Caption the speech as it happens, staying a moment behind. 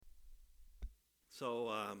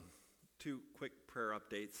So, two quick prayer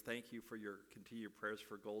updates. Thank you for your continued prayers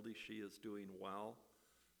for Goldie. She is doing well.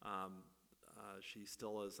 She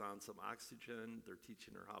still is on some oxygen. They're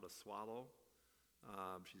teaching her how to swallow.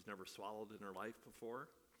 She's never swallowed in her life before,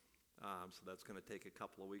 so that's going to take a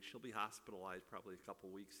couple of weeks. She'll be hospitalized probably a couple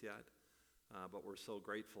of weeks yet, but we're so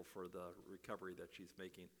grateful for the recovery that she's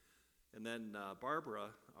making. And then Barbara,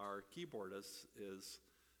 our keyboardist, is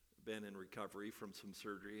been in recovery from some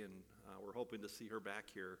surgery, and we're hoping to see her back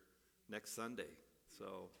here next Sunday.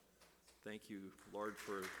 So thank you, Lord,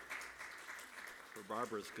 for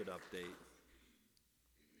Barbara's good update.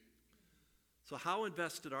 So how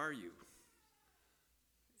invested are you?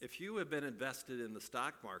 If you have been invested in the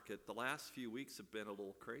stock market, the last few weeks have been a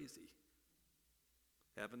little crazy,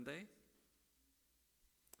 haven't they?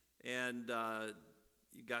 And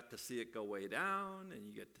you got to see it go way down, and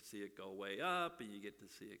you get to see it go way up, and you get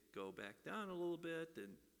to see it go back down a little bit, and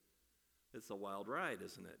it's a wild ride,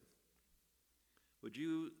 isn't it? Would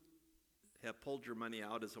you have pulled your money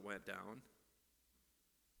out as it went down?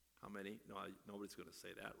 How many? No, nobody's going to say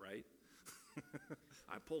that, right?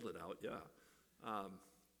 I pulled it out, yeah.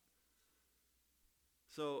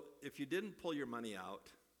 So if you didn't pull your money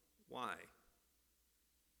out, why?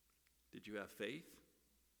 Did you have faith?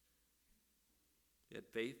 You had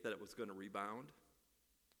faith that it was going to rebound,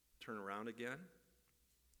 turn around again?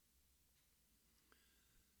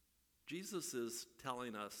 Jesus is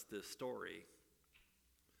telling us this story,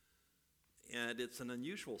 and it's an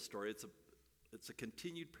unusual story. It's a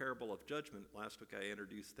continued parable of judgment. Last week I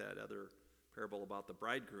introduced that other parable about the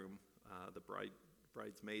bridegroom, the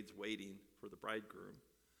bridesmaids waiting for the bridegroom.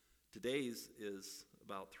 Today's is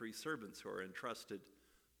about three servants who are entrusted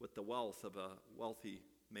with the wealth of a wealthy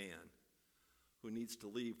man who needs to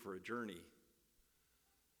leave for a journey.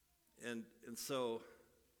 And so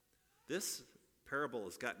this parable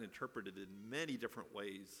has gotten interpreted in many different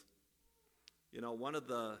ways. You know, one of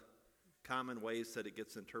the common ways that it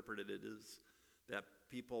gets interpreted is that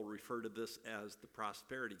people refer to this as the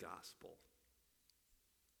prosperity gospel.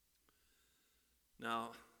 Now,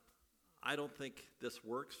 I don't think this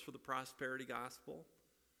works for the prosperity gospel.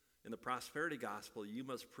 In the prosperity gospel, you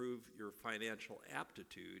must prove your financial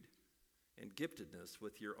aptitude and giftedness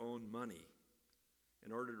with your own money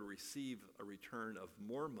in order to receive a return of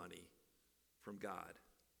more money from God.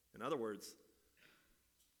 In other words,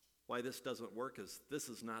 why this doesn't work is this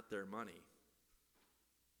is not their money.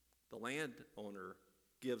 The landowner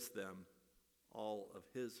gives them all of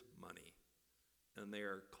his money, and they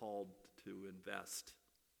are called to invest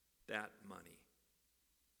that money.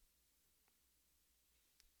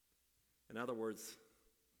 In other words,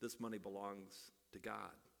 this money belongs to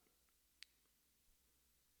God.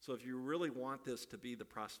 So if you really want this to be the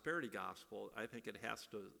prosperity gospel, I think it has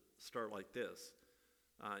to start like this.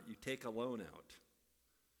 You take a loan out.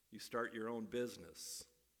 You start your own business.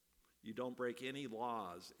 You don't break any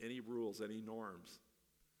laws, any rules, any norms.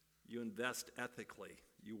 You invest ethically.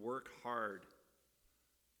 You work hard,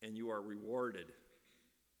 and you are rewarded.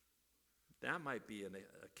 That might be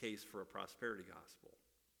a case for a prosperity gospel.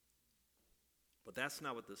 But that's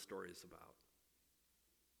not what this story is about.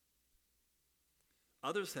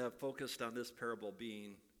 Others have focused on this parable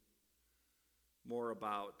being more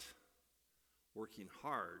about working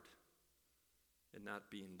hard and not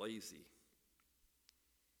being lazy,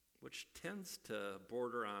 which tends to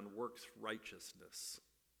border on works righteousness.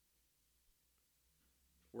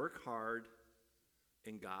 Work hard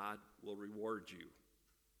and God will reward you.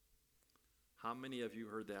 How many of you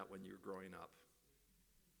heard that when you were growing up?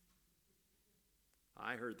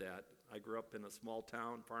 I heard that. I grew up in a small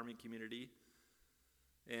town farming community.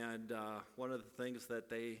 And one of the things that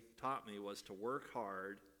they taught me was to work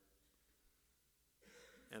hard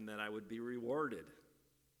and that I would be rewarded.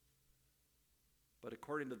 But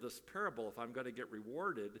according to this parable, if I'm going to get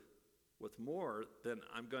rewarded with more, then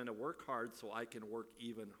I'm going to work hard so I can work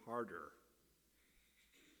even harder.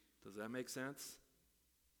 Does that make sense?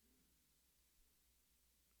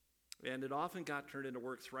 And it often got turned into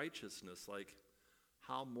works righteousness, like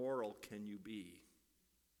how moral can you be?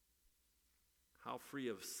 How free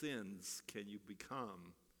of sins can you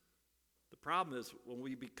become? The problem is when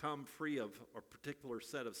we become free of a particular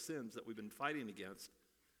set of sins that we've been fighting against,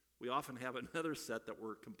 we often have another set that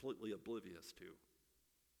we're completely oblivious to.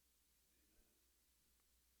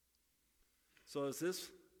 So is this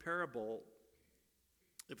parable,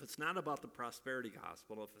 if it's not about the prosperity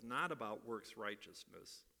gospel, if it's not about works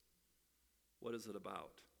righteousness, what is it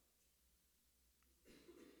about?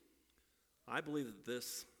 I believe that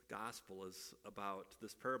this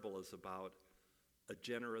parable is about a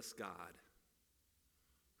generous God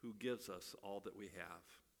who gives us all that we have.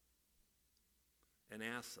 and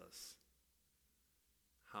asks us,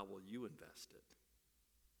 how will you invest it?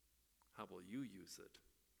 How will you use it?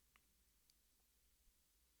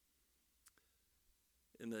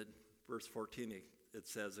 In the verse 14, it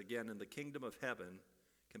says, again, and the kingdom of heaven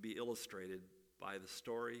can be illustrated by the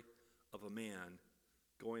story of a man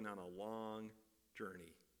going on a long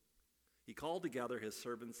journey. He called together his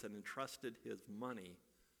servants and entrusted his money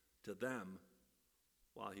to them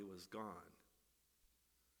while he was gone.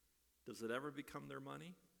 Does it ever become their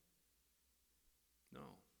money?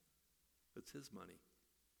 No. It's his money.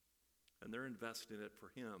 And they're investing it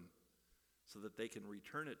for him so that they can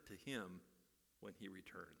return it to him when he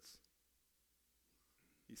returns.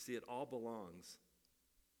 You see, it all belongs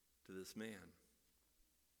to this man.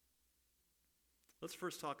 Let's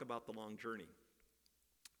first talk about the long journey.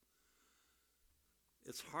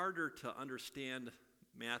 It's harder to understand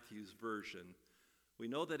Matthew's version. We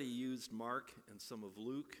know that he used Mark and some of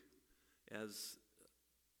Luke as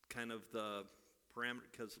kind of the parameter,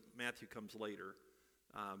 because Matthew comes later.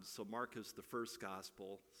 So Mark is the first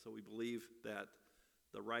gospel. So we believe that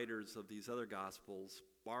the writers of these other gospels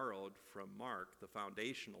borrowed from Mark the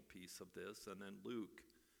foundational piece of this, and then Luke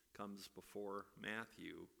comes before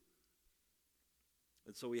Matthew.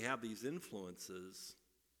 And so we have these influences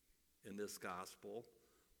in this gospel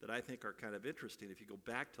that I think are kind of interesting. If you go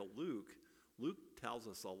back to Luke, Luke tells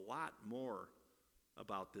us a lot more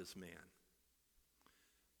about this man.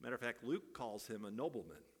 Matter of fact, Luke calls him a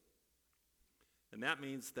nobleman. And that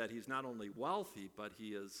means that he's not only wealthy, but he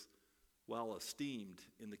is well esteemed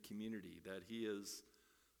in the community, that he is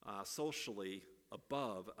socially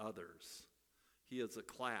above others. He is a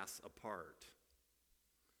class apart.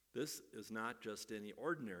 This is not just any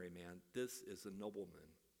ordinary man. This is a nobleman.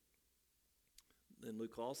 And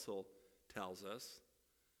Luke also tells us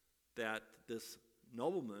that this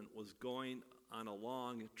nobleman was going on a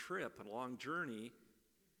long trip, a long journey.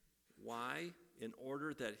 Why? In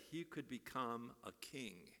order that he could become a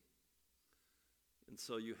king. And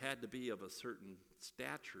so you had to be of a certain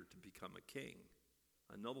stature to become a king.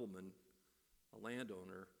 A nobleman, a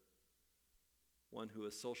landowner, one who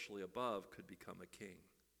is socially above could become a king.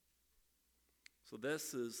 So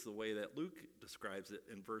this is the way that Luke describes it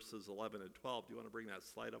in verses 11 and 12. Do you want to bring that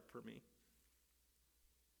slide up for me?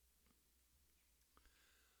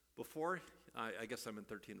 Before, I guess I'm in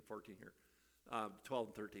 13 and 14 here. 12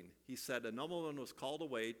 and 13. He said, a nobleman was called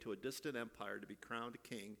away to a distant empire to be crowned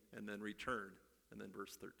king and then returned. And then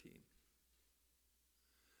verse 13.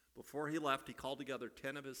 Before he left, he called together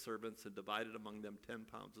 10 of his servants and divided among them 10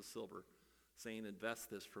 pounds of silver, saying, invest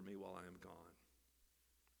this for me while I am gone.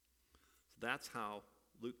 So that's how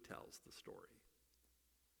Luke tells the story.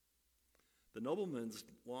 The nobleman's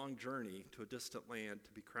long journey to a distant land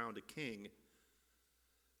to be crowned a king,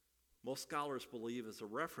 most scholars believe, is a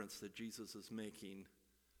reference that Jesus is making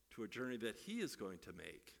to a journey that he is going to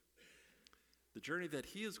make. The journey that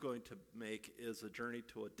he is going to make is a journey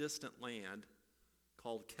to a distant land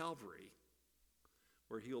called Calvary,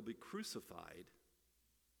 where he will be crucified,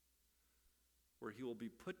 where he will be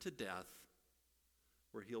put to death,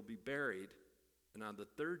 where he'll be buried, and on the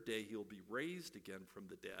third day he will be raised again from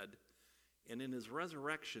the dead, and in his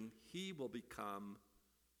resurrection he will become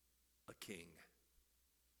a king.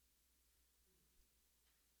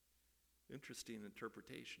 Interesting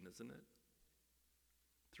interpretation, isn't it?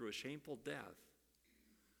 Through a shameful death,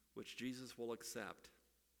 which Jesus will accept,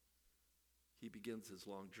 he begins his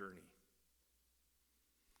long journey.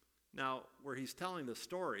 Now, where he's telling the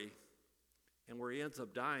story and where he ends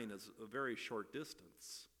up dying is a very short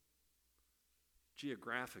distance,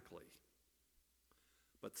 geographically.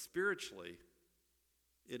 But spiritually,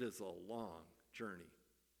 it is a long journey.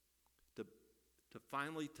 To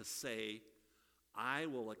finally to say, I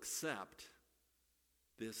will accept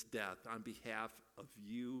this death on behalf of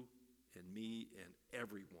you and me and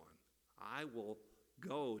everyone. I will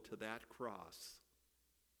go to that cross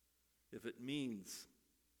if it means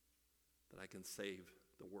that I can save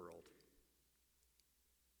the world.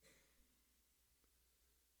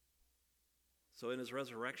 So in his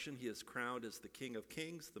resurrection, he is crowned as the King of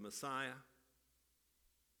Kings, the Messiah.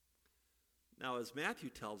 Now, as Matthew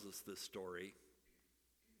tells us this story,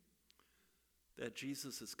 that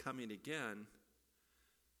Jesus is coming again,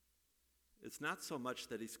 it's not so much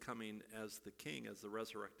that he's coming as the king, as the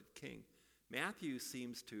resurrected king. Matthew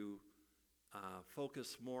seems to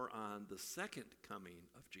focus more on the second coming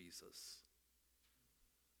of Jesus.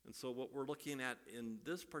 And so what we're looking at in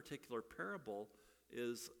this particular parable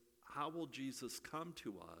is, how will Jesus come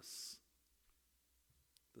to us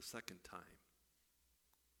the second time?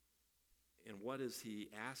 And what is he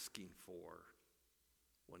asking for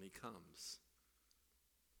when he comes?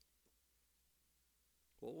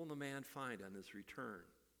 What will the man find on his return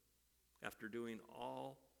after doing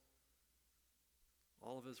all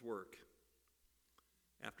of his work,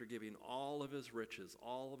 after giving all of his riches,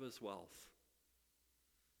 all of his wealth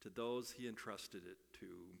to those he entrusted it to?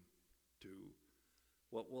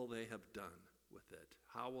 What will they have done with it?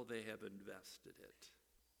 How will they have invested it?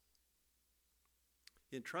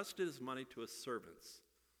 He entrusted his money to his servants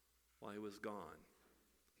while he was gone.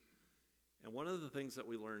 And one of the things that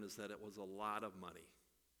we learned is that it was a lot of money.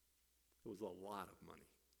 It was a lot of money.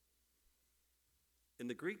 In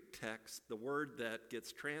the Greek text, the word that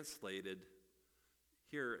gets translated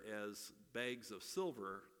here as bags of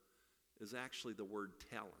silver is actually the word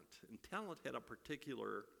talent. And talent had a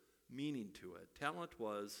particular meaning to it. Talent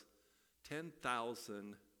was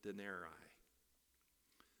 10,000 denarii.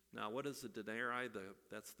 Now, what is the denarii?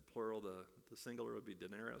 That's the plural. The singular would be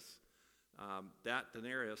denarius. That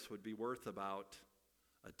denarius would be worth about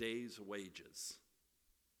a day's wages.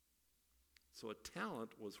 So a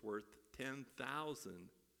talent was worth 10,000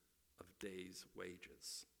 of days' wages.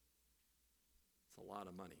 It's a lot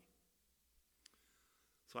of money.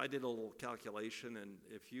 So I did a little calculation, and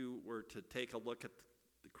if you were to take a look at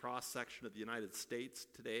the cross-section of the United States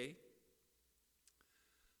today,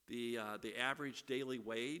 the average daily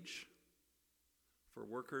wage for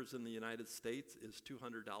workers in the United States is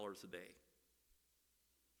 $200 a day.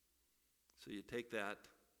 So you take that,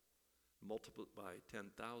 multiply it by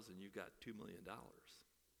 10,000, you got $2 million.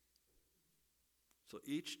 So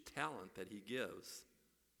each talent that he gives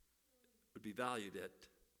would be valued at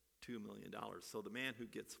 $2 million. So the man who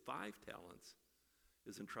gets 5 talents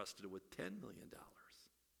is entrusted with $10 million.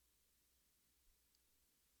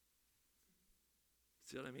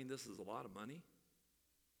 See what I mean? This is a lot of money.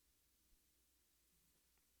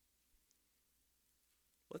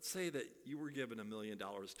 Let's say that you were given $1 million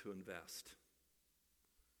to invest.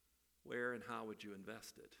 Where and how would you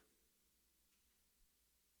invest it?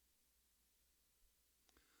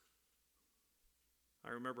 I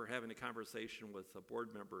remember having a conversation with a board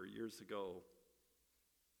member years ago.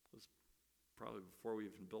 It was probably before we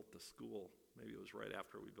even built the school. Maybe it was right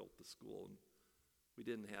after we built the school, and we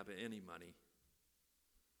didn't have any money.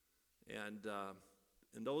 And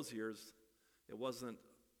in those years, it wasn't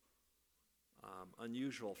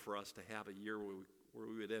unusual for us to have a year where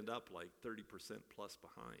we would end up like 30% plus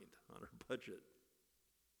behind on our budget.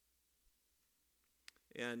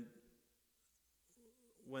 And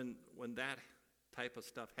when that type of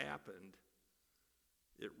stuff happened,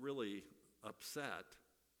 it really upset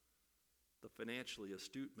the financially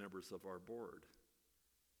astute members of our board.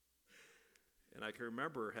 And I can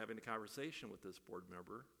remember having a conversation with this board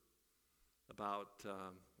member about,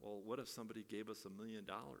 well, what if somebody gave us $1 million?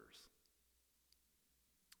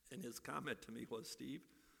 And his comment to me was, Steve,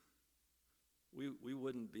 we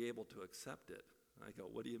wouldn't be able to accept it. And I go,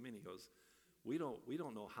 what do you mean? He goes, we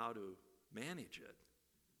don't know how to manage it.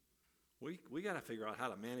 We got to figure out how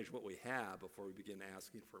to manage what we have before we begin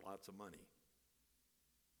asking for lots of money.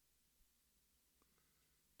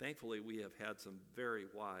 Thankfully, we have had some very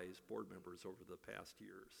wise board members over the past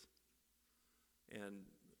years. And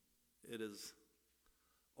it is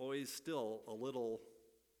always still a little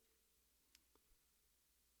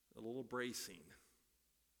bracing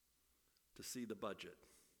to see the budget.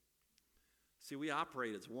 See, we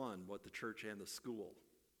operate as one, both the church and the school.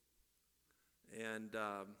 And,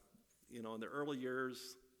 in the early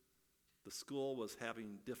years, the school was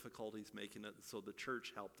having difficulties making it, so the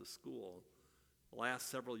church helped the school. The last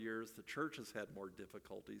several years, the church has had more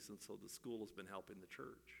difficulties, and so the school has been helping the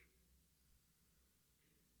church.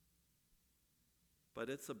 But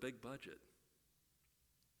it's a big budget,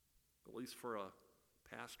 at least for a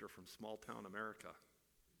pastor from small town America.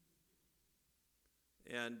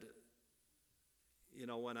 And,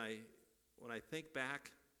 when I think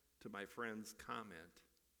back to my friend's comment,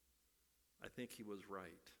 I think he was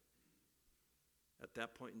right. At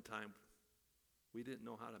that point in time, we didn't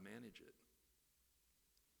know how to manage it.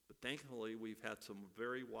 But thankfully, we've had some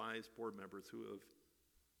very wise board members who have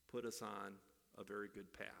put us on a very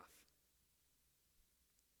good path.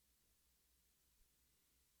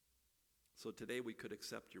 So today we could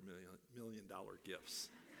accept your $1 million gifts.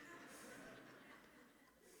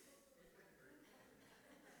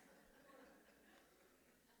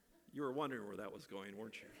 You were wondering where that was going,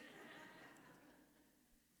 weren't you?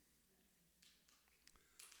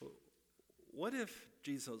 What if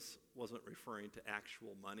Jesus wasn't referring to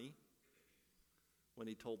actual money when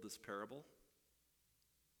he told this parable?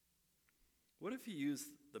 What if he used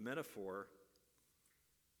the metaphor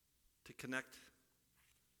to connect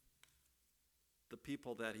the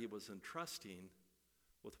people that he was entrusting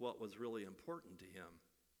with what was really important to him?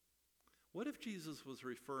 What if Jesus was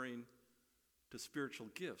referring to spiritual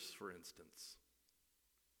gifts, for instance?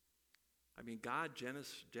 I mean, God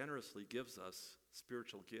generously gives us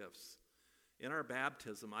spiritual gifts. In our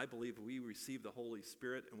baptism, I believe we receive the Holy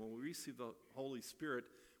Spirit, and when we receive the Holy Spirit,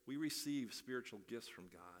 we receive spiritual gifts from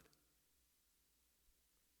God.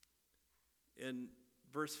 In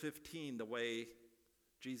verse 15, the way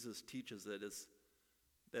Jesus teaches it is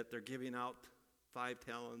that they're giving out 5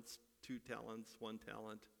 talents, 2 talents, 1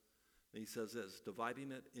 talent. And he says this,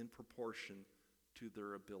 dividing it in proportion to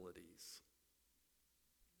their abilities.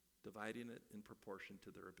 Dividing it in proportion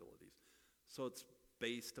to their abilities. So it's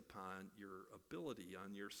based upon your ability,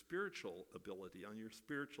 on your spiritual ability, on your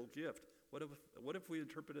spiritual gift. What if we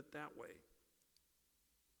interpret it that way?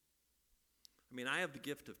 I mean, I have the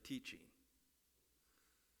gift of teaching.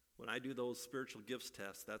 When I do those spiritual gifts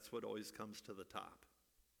tests, that's what always comes to the top.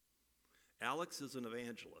 Alex is an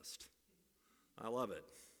evangelist. I love it.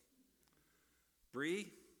 Bree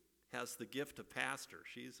has the gift of pastor.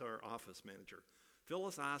 She's our office manager.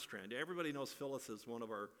 Phyllis Ostrand, everybody knows Phyllis is one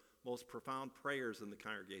of our most profound prayers in the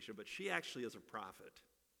congregation, but she actually is a prophet.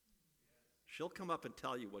 She'll come up and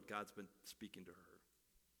tell you what God's been speaking to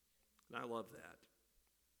her. And I love that.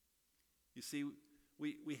 You see,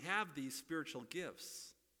 we have these spiritual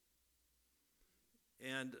gifts.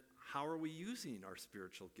 And how are we using our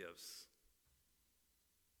spiritual gifts?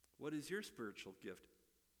 What is your spiritual gift?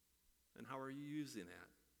 And how are you using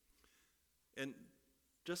that? And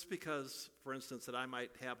just because, for instance, that I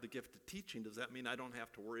might have the gift of teaching, does that mean I don't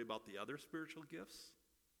have to worry about the other spiritual gifts?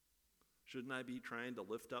 Shouldn't I be trying to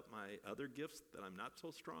lift up my other gifts that I'm not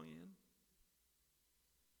so strong in?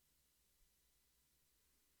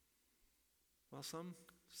 Well, some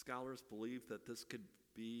scholars believe that this could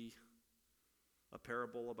be a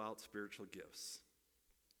parable about spiritual gifts.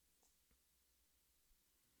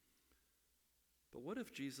 But what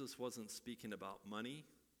if Jesus wasn't speaking about money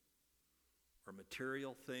or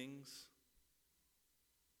material things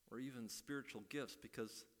or even spiritual gifts?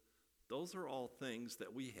 Because those are all things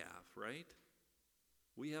that we have, right?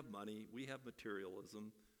 We have money, we have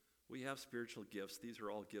materialism, we have spiritual gifts. These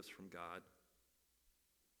are all gifts from God.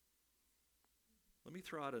 Let me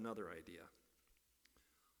throw out another idea.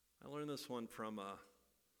 I learned this one from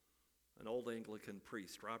an old Anglican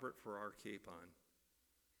priest, Robert Farrar Capon,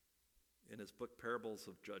 in his book Parables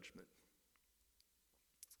of Judgment.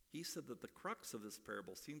 He said that the crux of this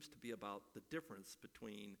parable seems to be about the difference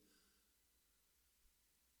between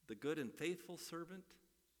the good and faithful servant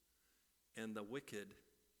and the wicked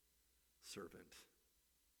servant.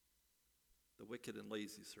 The wicked and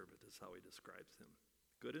lazy servant is how he describes him.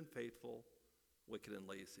 Good and faithful, wicked and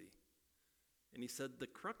lazy. And he said the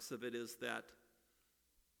crux of it is that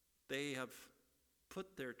they have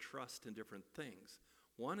put their trust in different things.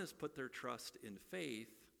 One has put their trust in faith.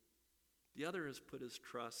 The other has put his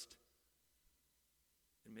trust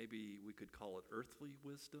in, maybe we could call it earthly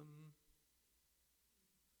wisdom,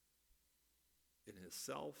 in his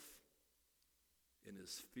self, in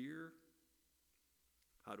his fear.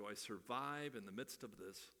 How do I survive in the midst of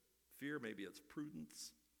this fear? Maybe it's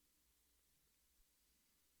prudence.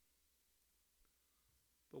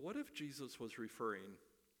 But what if Jesus was referring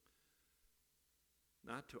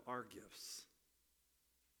not to our gifts,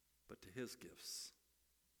 but to his gifts,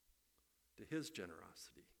 to his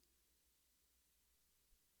generosity?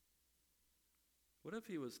 What if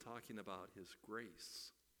he was talking about his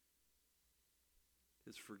grace,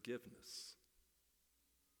 his forgiveness,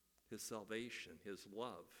 his salvation, his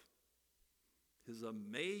love, his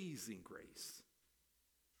amazing grace?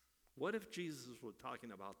 What if Jesus was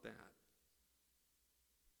talking about that?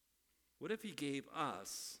 What if he gave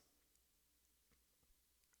us,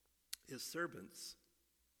 his servants,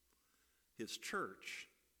 his church,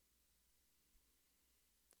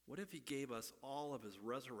 what if he gave us all of his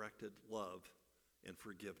resurrected love and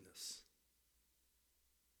forgiveness?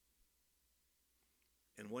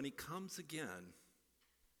 And when he comes again,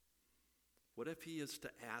 what if he is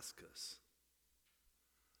to ask us,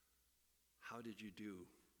 how did you do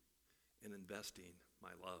in investing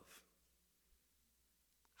my love?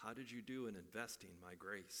 How did you do in investing my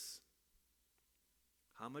grace?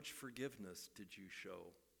 How much forgiveness did you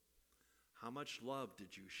show? How much love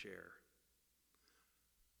did you share?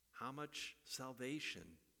 How much salvation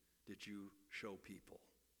did you show people?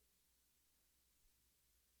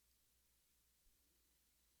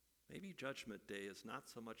 Maybe Judgment Day is not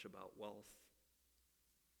so much about wealth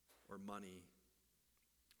or money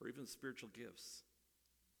or even spiritual gifts.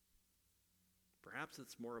 Perhaps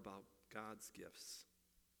it's more about God's gifts,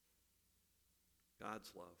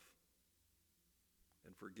 God's love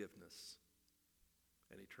and forgiveness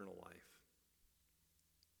and eternal life.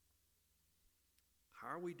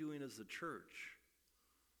 How are we doing as a church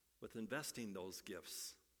with investing those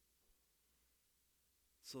gifts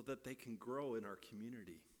so that they can grow in our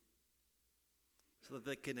community, so that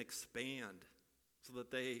they can expand, so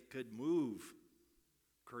that they could move,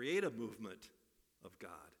 create a movement of God?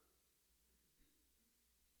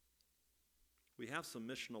 We have some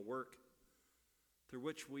missional work through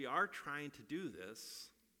which we are trying to do this.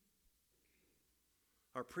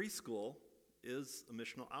 Our preschool is a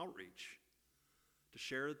missional outreach to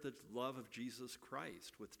share the love of Jesus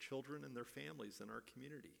Christ with children and their families in our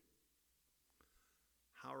community.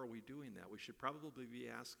 How are we doing that? We should probably be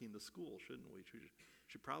asking the school, shouldn't we? We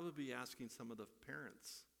should probably be asking some of the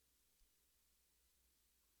parents.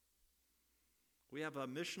 We have a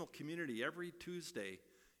missional community every Tuesday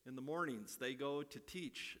in the mornings. They go to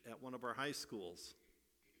teach at one of our high schools.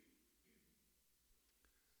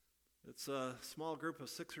 It's a small group of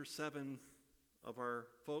 6 or 7 of our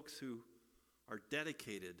folks who are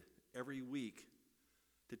dedicated every week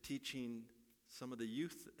to teaching some of the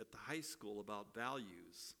youth at the high school about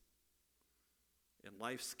values and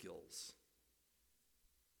life skills.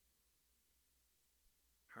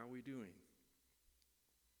 How are we doing?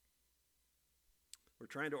 We're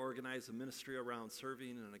trying to organize a ministry around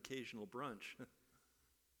serving an occasional brunch.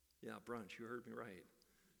 Yeah, brunch, you heard me right.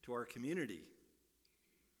 To our community.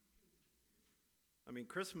 I mean,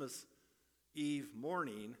 Christmas Eve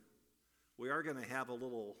morning, we are going to have a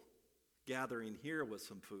little gathering here with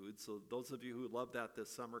some food. So those of you who love that this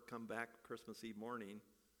summer, come back Christmas Eve morning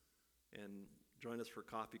and join us for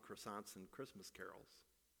coffee, croissants, and Christmas carols.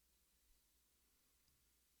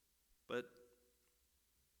 But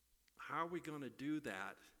how are we going to do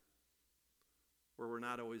that where we're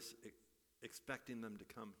not always expecting them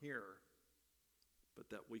to come here, but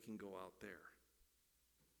that we can go out there?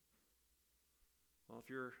 Well, if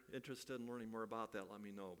you're interested in learning more about that, let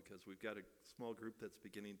me know, because we've got a small group that's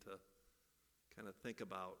beginning to kind of think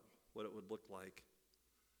about what it would look like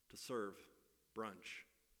to serve brunch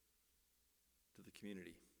to the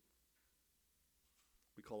community.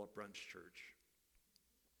 We call it Brunch Church.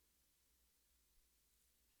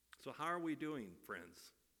 So how are we doing, friends?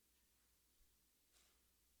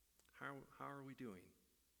 How are we doing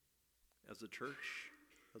as a church,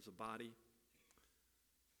 as a body?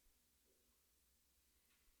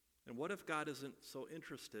 And what if God isn't so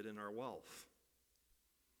interested in our wealth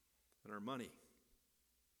and our money?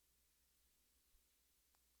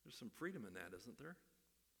 There's some freedom in that, isn't there?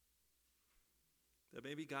 That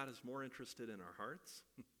maybe God is more interested in our hearts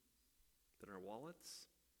than our wallets?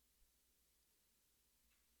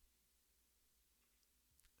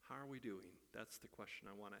 How are we doing? That's the question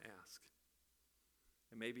I want to ask.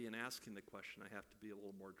 And maybe in asking the question, I have to be a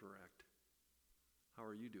little more direct. How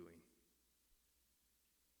are you doing?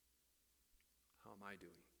 How am I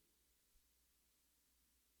doing?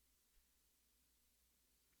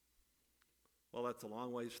 Well, that's a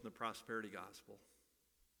long ways from the prosperity gospel.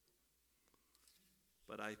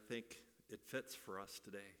 But I think it fits for us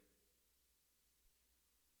today.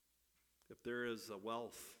 If there is a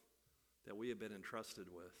wealth that we have been entrusted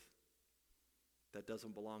with that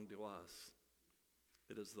doesn't belong to us,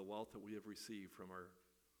 it is the wealth that we have received from our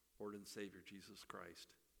Lord and Savior, Jesus Christ,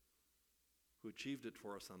 who achieved it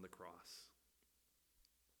for us on the cross.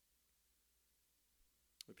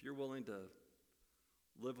 If you're willing to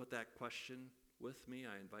live with that question with me,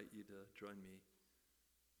 I invite you to join me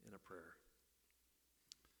in a prayer.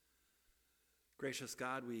 Gracious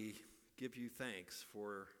God, we give you thanks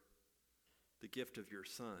for the gift of your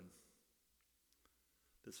Son,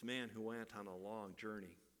 this man who went on a long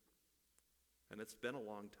journey. And it's been a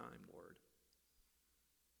long time, Lord.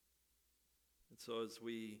 And so as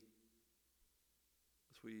we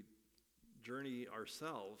journey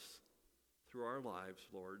ourselves through our lives,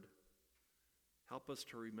 Lord, help us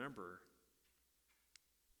to remember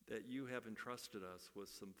that you have entrusted us with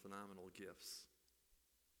some phenomenal gifts.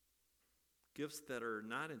 Gifts that are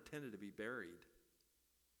not intended to be buried.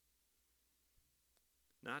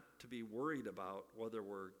 Not to be worried about whether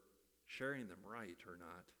we're sharing them right or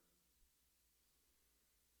not.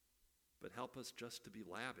 But help us just to be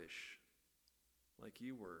lavish like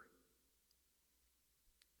you were,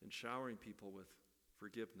 and showering people with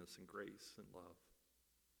forgiveness and grace and love.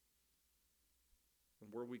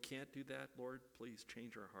 And where we can't do that, Lord, please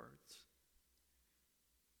change our hearts.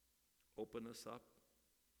 Open us up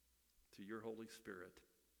to your Holy Spirit,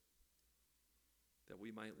 that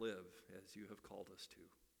we might live as you have called us to.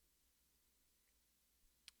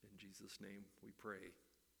 In Jesus' name we pray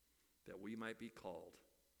that we might be called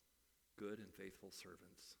good and faithful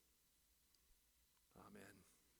servants. Amen.